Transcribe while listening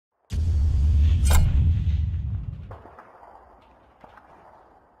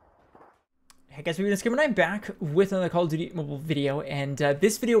Hey guys, it's Gamer9 back with another Call of Duty mobile video, and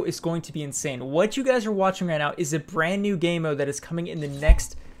this video is going to be insane. What you guys are watching right now is a brand new game mode that is coming in the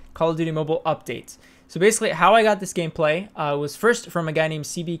next Call of Duty mobile update. So basically, how I got this gameplay was first from a guy named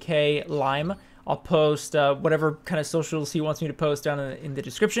CBK Lime. I'll post whatever kind of socials he wants me to post down in the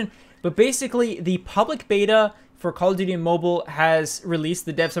description. But basically, the public beta for Call of Duty mobile has released.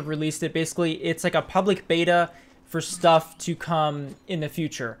 The devs have released it. Basically, it's like a public beta for stuff to come in the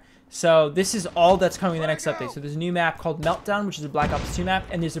future. So this is all that's coming in the next update. So there's a new map called Meltdown, which is a Black Ops 2 map,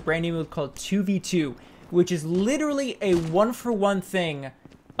 and there's a brand new mode called 2v2, which is literally a one-for-one thing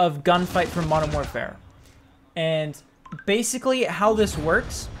of Gunfight from Modern Warfare. And basically how this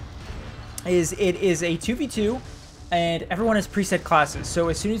works is it is a 2v2, and everyone has preset classes. So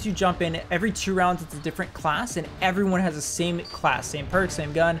as soon as you jump in, every 2 rounds it's a different class, and everyone has the same class, same perks,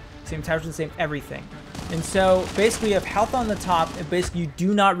 same gun, same towers, same everything. And so basically you have health on the top, and basically you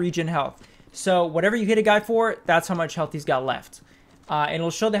do not regen health. So whatever you hit a guy for, that's how much health he's got left. And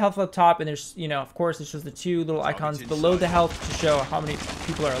it'll show the health up top, and there's, you know, of course, it shows the 2 little icons below the health to show how many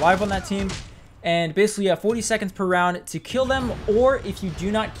people are alive on that team. And basically you have 40 seconds per round to kill them, or if you do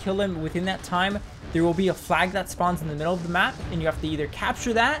not kill them within that time, there will be a flag that spawns in the middle of the map, and you have to either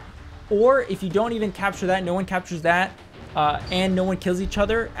capture that, or if you don't even capture that, no one captures that, and no one kills each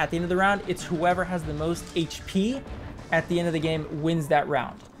other at the end of the round, it's whoever has the most HP at the end of the game wins that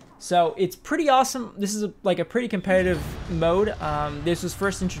round. So it's pretty awesome. This is like a pretty competitive mode. This was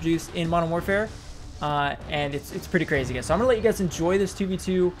first introduced in Modern Warfare, and it's pretty crazy, guys. So I'm gonna let you guys enjoy this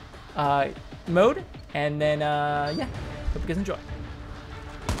 2v2 mode, and then yeah, hope you guys enjoy.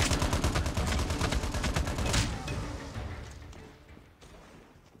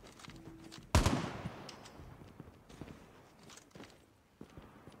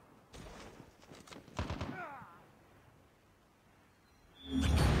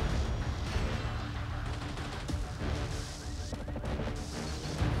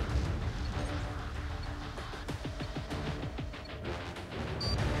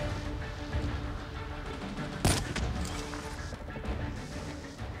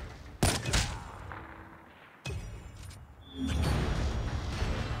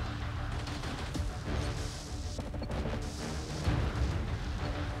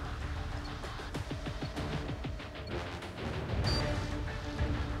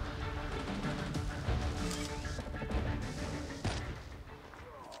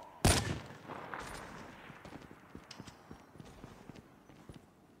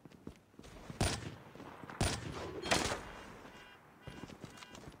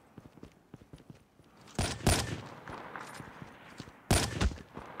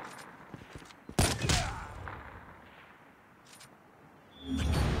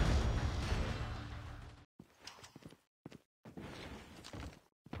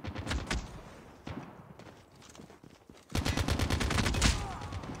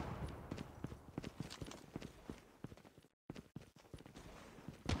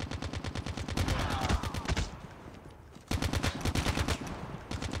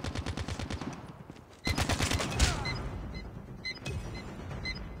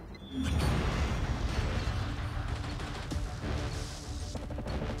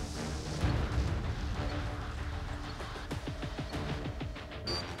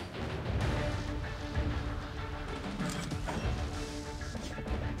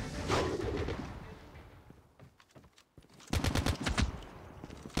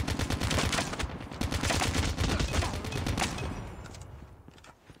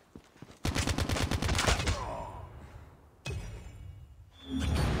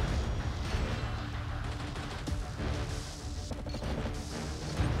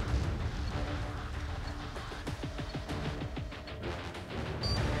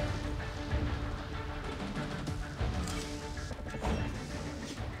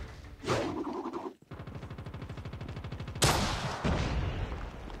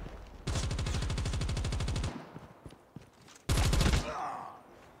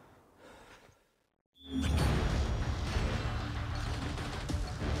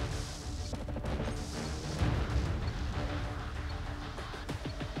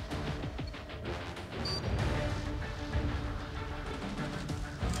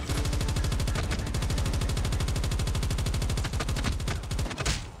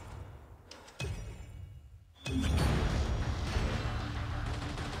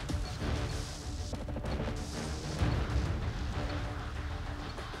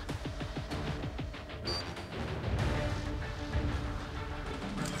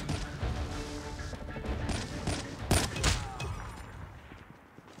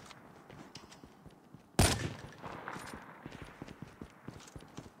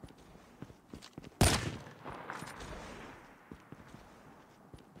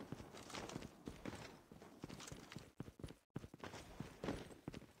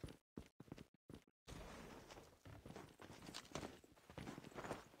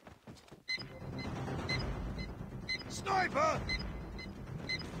 sniper!